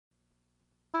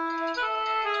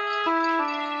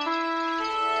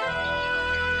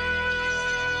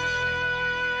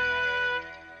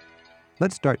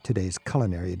Let's start today's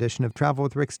culinary edition of Travel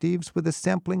with Rick Steves with a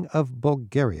sampling of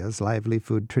Bulgaria's lively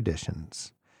food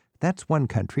traditions. That's one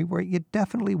country where you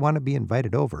definitely want to be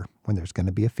invited over when there's going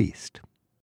to be a feast.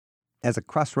 As a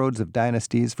crossroads of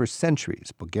dynasties for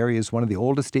centuries, Bulgaria is one of the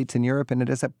oldest states in Europe, and it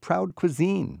has a proud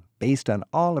cuisine based on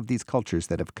all of these cultures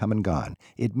that have come and gone.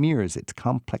 It mirrors its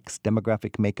complex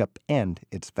demographic makeup and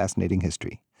its fascinating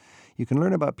history. You can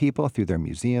learn about people through their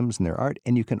museums and their art,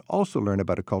 and you can also learn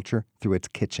about a culture through its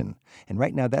kitchen. And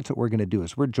right now, that's what we're going to do,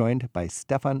 is we're joined by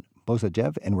Stefan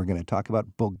Bozajev, and we're going to talk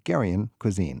about Bulgarian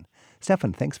cuisine.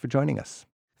 Stefan, thanks for joining us.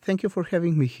 Thank you for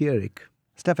having me here, Rick.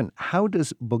 Stefan, how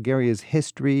does Bulgaria's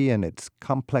history and its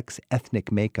complex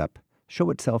ethnic makeup show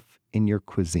itself in your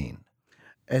cuisine?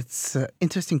 It's an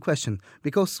interesting question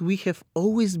because we have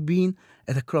always been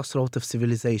at a crossroad of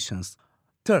civilizations.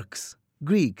 Turks,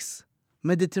 Greeks,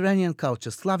 Mediterranean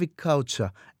culture, Slavic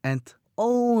culture, and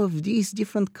all of these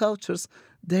different cultures,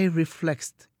 they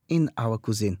reflect in our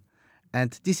cuisine.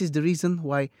 And this is the reason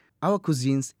why our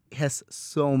cuisine has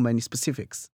so many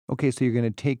specifics. Okay, so you're going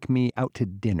to take me out to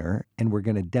dinner, and we're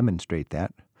going to demonstrate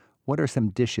that. What are some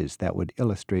dishes that would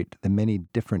illustrate the many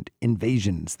different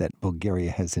invasions that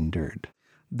Bulgaria has endured?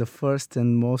 The first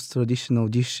and most traditional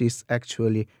dish is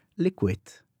actually liquid.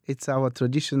 It's our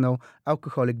traditional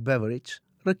alcoholic beverage,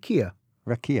 rakia.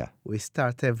 Rakia. We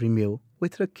start every meal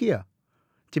with rakia,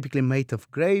 typically made of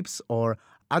grapes or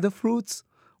other fruits.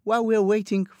 While we are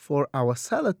waiting for our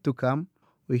salad to come,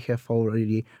 we have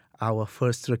already our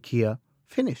first rakia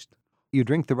finished. You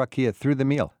drink the rakia through the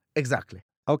meal? Exactly.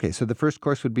 Okay, so the first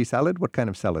course would be salad. What kind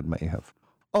of salad might you have?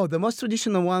 Oh, the most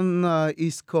traditional one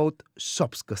is called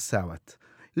Shopska salad.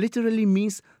 Literally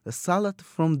means a salad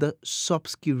from the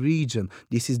Shopski region.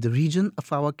 This is the region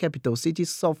of our capital city,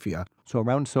 Sofia. So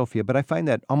around Sofia, but I find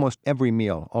that almost every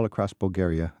meal all across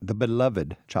Bulgaria, the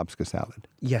beloved Shopska salad.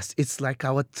 Yes, it's like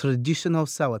our traditional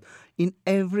salad. In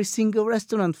every single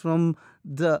restaurant, from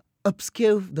the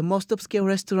most upscale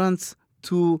restaurants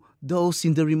to those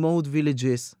in the remote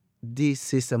villages,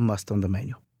 this is a must on the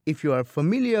menu. If you are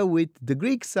familiar with the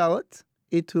Greek salad,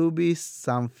 it will be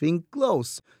something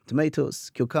close.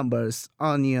 Tomatoes, cucumbers,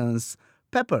 onions,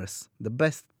 peppers. The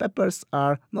best peppers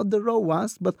are not the raw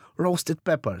ones, but roasted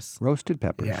peppers. Roasted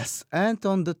peppers. Yes, and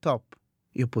on the top,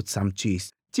 you put some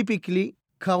cheese. Typically,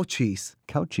 cow cheese.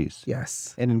 Cow cheese?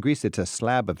 Yes. And in Greece, it's a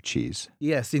slab of cheese.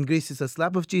 Yes, in Greece, it's a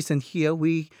slab of cheese, and here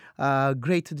we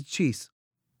grate the cheese.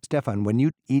 Stefan, when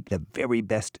you eat the very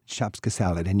best Shopska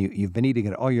salad, and you've been eating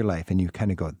it all your life, and you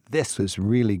kind of go, this was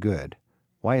really good.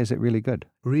 Why is it really good?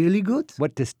 Really good?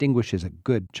 What distinguishes a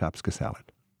good Shopska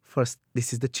salad? First,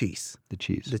 this is the cheese. The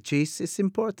cheese. The cheese is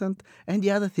important. And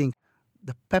the other thing,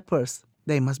 the peppers,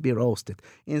 they must be roasted.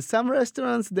 In some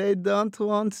restaurants, they don't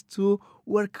want to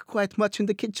work quite much in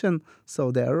the kitchen,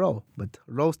 so they're raw. But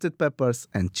roasted peppers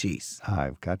and cheese.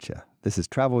 I've gotcha. This is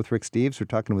Travel with Rick Steves. We're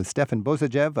talking with Stefan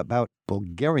Bozajev about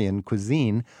Bulgarian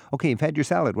cuisine. Okay, you've had your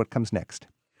salad. What comes next?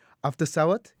 After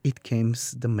salad, it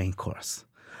comes the main course.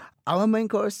 Our main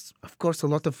course, of course, a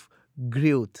lot of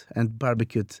grilled and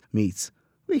barbecued meats.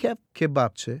 We have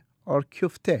kebabche or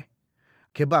küfte.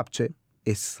 Kebabche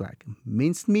is like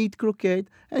minced meat croquette,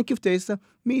 and küfte is a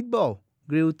meatball,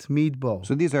 grilled meatball.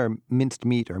 So these are minced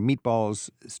meat or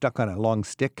meatballs stuck on a long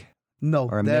stick? No,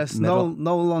 there's no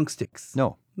long sticks.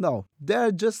 No. No,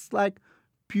 they're just like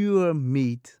pure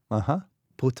meat.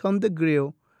 Put on the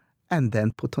grill and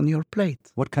then put on your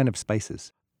plate. What kind of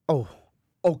spices? Oh,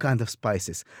 all kinds of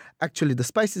spices. Actually, the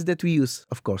spices that we use,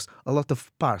 of course, a lot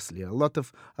of parsley, a lot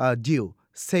of dill,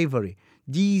 savory.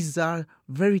 These are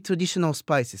very traditional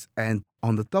spices. And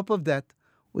on the top of that,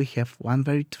 we have one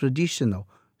very traditional,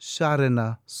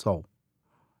 sharena salt.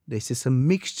 This is a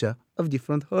mixture of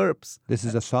different herbs. This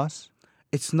is a sauce?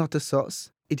 It's not a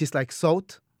sauce. It is like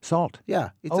salt. Salt? Yeah,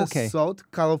 it's a salt,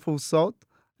 colorful salt,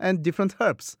 and different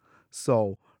herbs.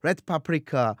 So, red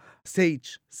paprika,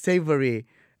 sage, savory,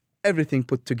 everything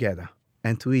put together.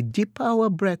 And we dip our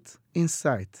bread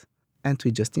inside, and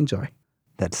we just enjoy.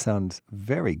 That sounds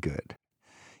very good.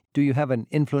 Do you have an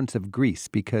influence of Greece?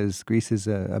 Because Greece is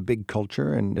a big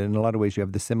culture, and in a lot of ways you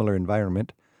have the similar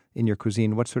environment in your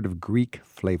cuisine. What sort of Greek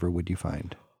flavor would you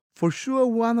find? For sure,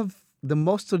 one of the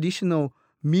most traditional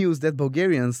meals that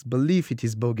Bulgarians believe it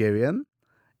is Bulgarian,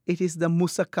 it is the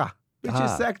moussaka, which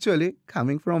is actually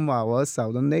coming from our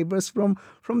southern neighbors from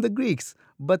the Greeks.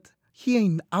 But here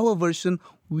in our version,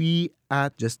 we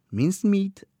add just minced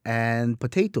meat and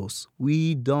potatoes.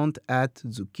 We don't add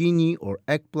zucchini or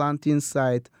eggplant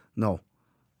inside. No,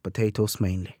 potatoes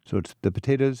mainly. So it's the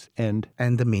potatoes and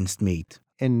the minced meat.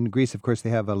 In Greece, of course, they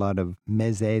have a lot of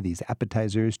meze, these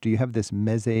appetizers. Do you have this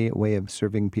meze way of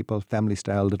serving people,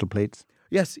 family-style little plates?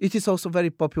 Yes, it is also very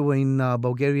popular in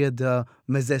Bulgaria, the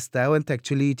meze style, and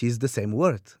actually it is the same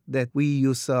word that we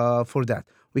use for that.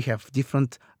 We have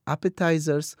different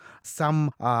appetizers,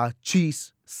 some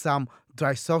cheese, some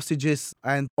dry sausages,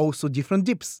 and also different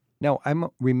dips. Now, I'm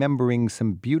remembering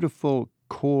some beautiful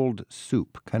cold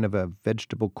soup, kind of a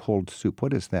vegetable cold soup.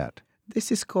 What is that? This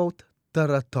is called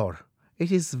tarator.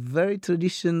 It is very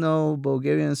traditional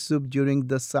Bulgarian soup during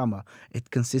the summer.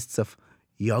 It consists of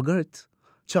yogurt,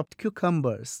 chopped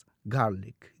cucumbers,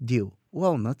 garlic, dill,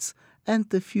 walnuts,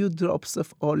 and a few drops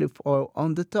of olive oil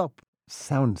on the top.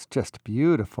 Sounds just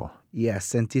beautiful.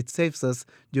 Yes, and it saves us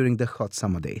during the hot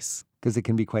summer days. Because it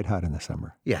can be quite hot in the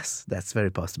summer. Yes, that's very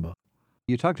possible.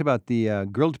 You talked about the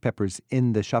grilled peppers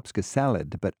in the shopska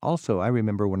salad, but also I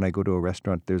remember when I go to a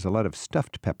restaurant, there's a lot of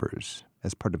stuffed peppers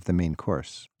as part of the main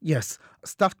course. Yes,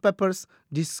 stuffed peppers,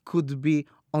 this could be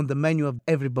on the menu of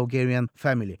every Bulgarian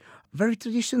family. Very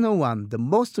traditional one. The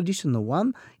most traditional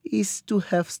one is to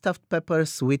have stuffed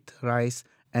peppers with rice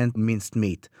and minced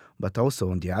meat. But also,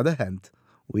 on the other hand,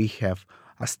 we have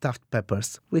stuffed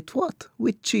peppers with what?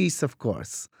 With cheese, of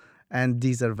course. And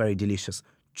these are very delicious.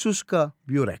 Chushka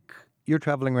burek. You're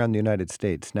traveling around the United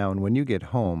States now, and when you get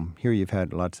home, here you've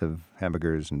had lots of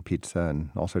hamburgers and pizza and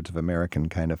all sorts of American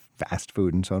kind of fast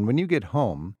food and so on. When you get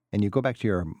home and you go back to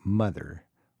your mother,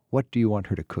 what do you want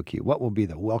her to cook you? What will be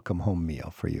the welcome home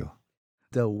meal for you?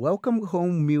 The welcome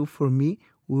home meal for me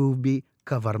will be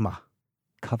kavarma.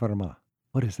 Kavarma.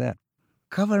 What is that?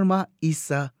 Kavarma is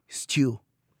a stew.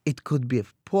 It could be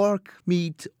of pork,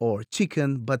 meat, or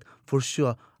chicken, but for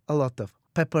sure a lot of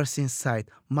peppers inside,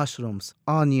 mushrooms,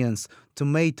 onions,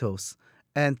 tomatoes,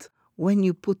 and when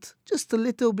you put just a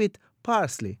little bit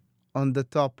parsley on the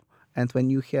top, and when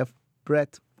you have bread,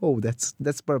 oh,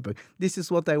 that's perfect. This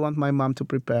is what I want my mom to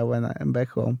prepare when I am back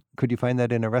home. Could you find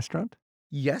that in a restaurant?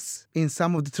 Yes, in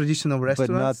some of the traditional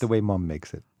restaurants. But not the way Mom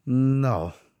makes it.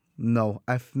 No,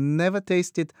 I've never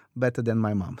tasted better than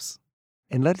my mom's.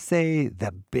 And let's say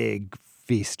the big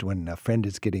feast when a friend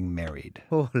is getting married.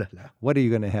 Oh la la. What are you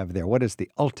going to have there? What is the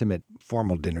ultimate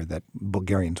formal dinner that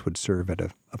Bulgarians would serve at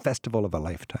a festival of a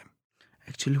lifetime?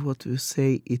 Actually, what we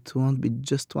say, it won't be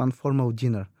just one formal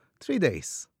dinner. 3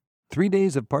 days. 3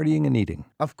 days of partying and eating.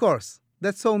 Of course.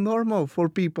 That's so normal for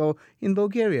people in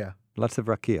Bulgaria. Lots of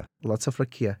rakia. Lots of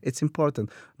rakia. It's important.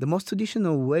 The most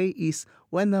traditional way is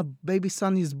when a baby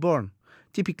son is born.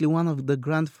 Typically, one of the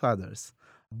grandfathers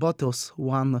bottles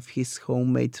one of his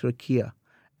homemade rakia.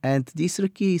 And this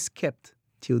rakia is kept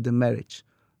till the marriage.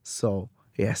 So,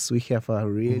 yes, we have a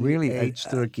really aged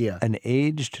rakia. An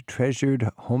aged, treasured,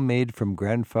 homemade from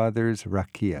grandfather's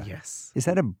rakia. Yes. Is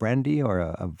that a brandy or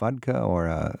a vodka or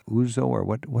a ouzo or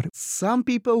what? Some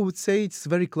people would say it's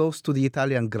very close to the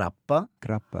Italian grappa.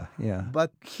 Grappa, yeah.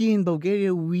 But here in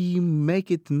Bulgaria, we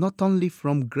make it not only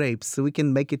from grapes. So we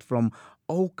can make it from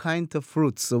all kinds of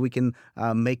fruits. So we can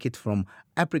make it from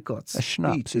apricots, a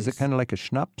schnapps. peaches. Is it kind of like a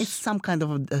schnapps? It's some kind of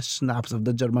a schnapps, of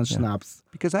the German schnapps.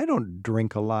 Because I don't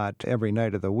drink a lot every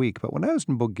night of the week, but when I was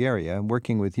in Bulgaria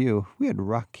working with you, we had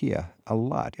rakia a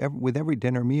lot with every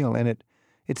dinner meal, and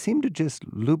it seemed to just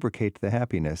lubricate the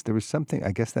happiness. There was something,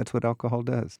 I guess that's what alcohol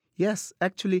does. Yes,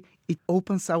 actually, it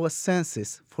opens our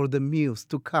senses for the meals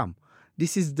to come.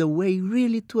 This is the way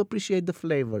really to appreciate the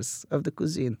flavors of the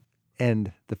cuisine.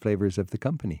 And the flavors of the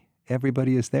company.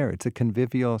 Everybody is there. It's a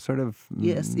convivial sort of...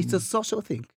 Yes, it's a social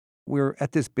thing. We're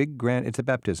at this big grand... It's a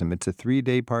baptism. It's a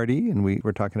 3-day party, and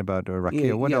we're talking about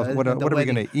rakia. What else? What are we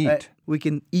going to eat? We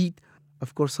can eat,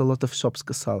 of course, a lot of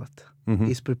shopska salad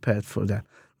is prepared for that.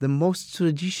 The most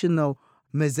traditional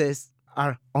mezes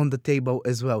are on the table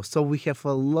as well. So we have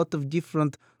a lot of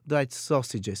different dried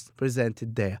sausages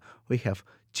presented there. We have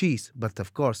cheese, but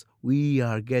of course, we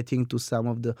are getting to some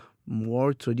of the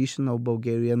more traditional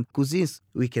Bulgarian cuisines.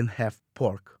 We can have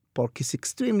pork. Pork is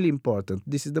extremely important.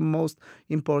 This is the most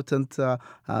important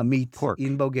meat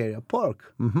in Bulgaria.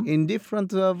 Pork in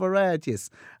different varieties.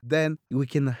 Then we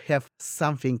can have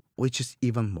something which is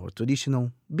even more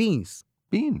traditional. Beans.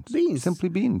 Beans. Simply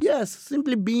beans. Yes,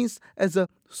 simply beans as a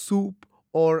soup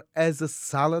or as a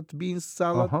salad, beans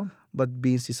salad. But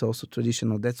beans is also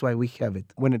traditional. That's why we have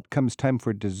it. When it comes time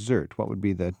for dessert, what would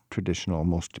be the traditional,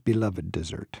 most beloved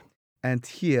dessert? And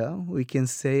here we can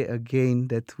say again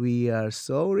that we are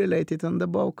so related on the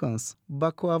Balkans.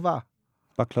 Baklava.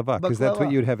 Baklava, because that's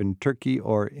what you'd have in Turkey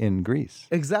or in Greece.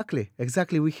 Exactly.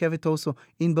 We have it also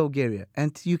in Bulgaria.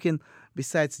 And you can,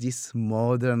 besides these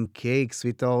modern cakes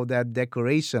with all that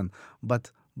decoration,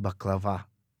 but baklava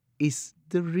is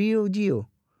the real deal.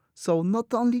 So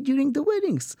not only during the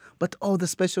weddings, but all the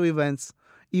special events.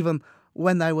 Even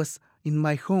when I was in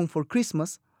my home for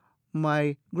Christmas,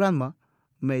 my grandma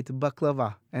made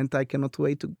baklava, and I cannot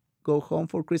wait to go home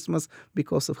for Christmas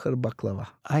because of her baklava.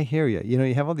 I hear you. You know,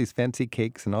 you have all these fancy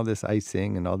cakes and all this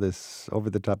icing and all this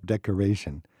over-the-top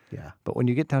decoration. Yeah, But when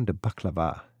you get down to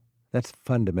baklava, that's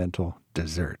fundamental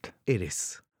dessert. it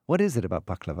is. What is it about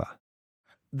baklava?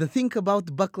 The thing about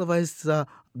baklava is the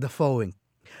following,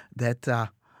 that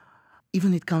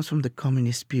even it comes from the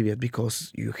communist period,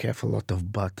 because you have a lot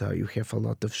of butter, you have a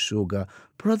lot of sugar,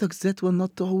 products that were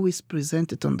not always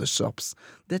presented on the shops.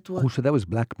 Oh, so that was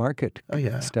black market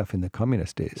stuff in the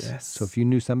communist days. Yes. So if you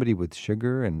knew somebody with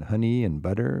sugar and honey and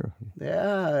butter,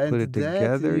 Yeah, put and it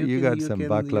together, you got some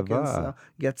baklava. You can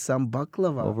get some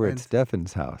baklava. over at And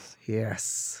Stefan's house.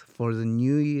 yes, for the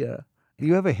new year.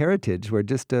 You have a heritage where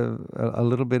just a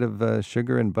little bit of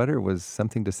sugar and butter was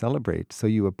something to celebrate. So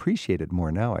you appreciate it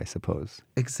more now, I suppose.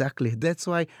 Exactly. That's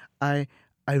why I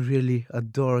really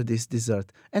adore this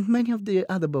dessert. And many of the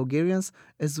other Bulgarians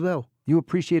as well. You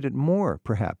appreciate it more,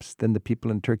 perhaps, than the people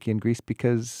in Turkey and Greece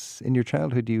because in your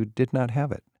childhood you did not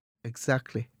have it.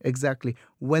 Exactly.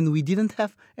 When we didn't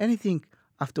have anything,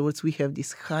 afterwards we have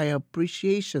this high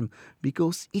appreciation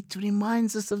because it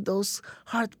reminds us of those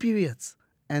hard periods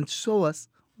and show us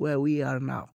where we are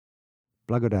now.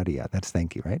 Blagodaria, that's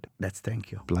thank you, right? That's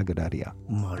thank you. Blagodaria.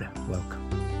 More welcome.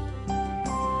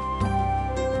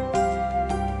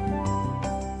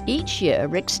 Each year,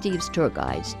 Rick Steves tour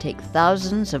guides take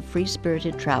thousands of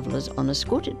free-spirited travelers on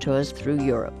escorted tours through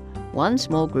Europe, one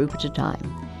small group at a time.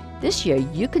 This year,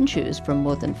 you can choose from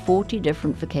more than 40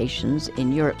 different vacations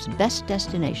in Europe's best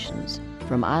destinations,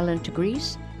 from Ireland to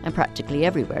Greece and practically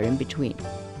everywhere in between.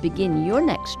 Begin your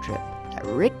next trip at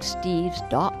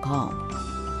ricksteves.com.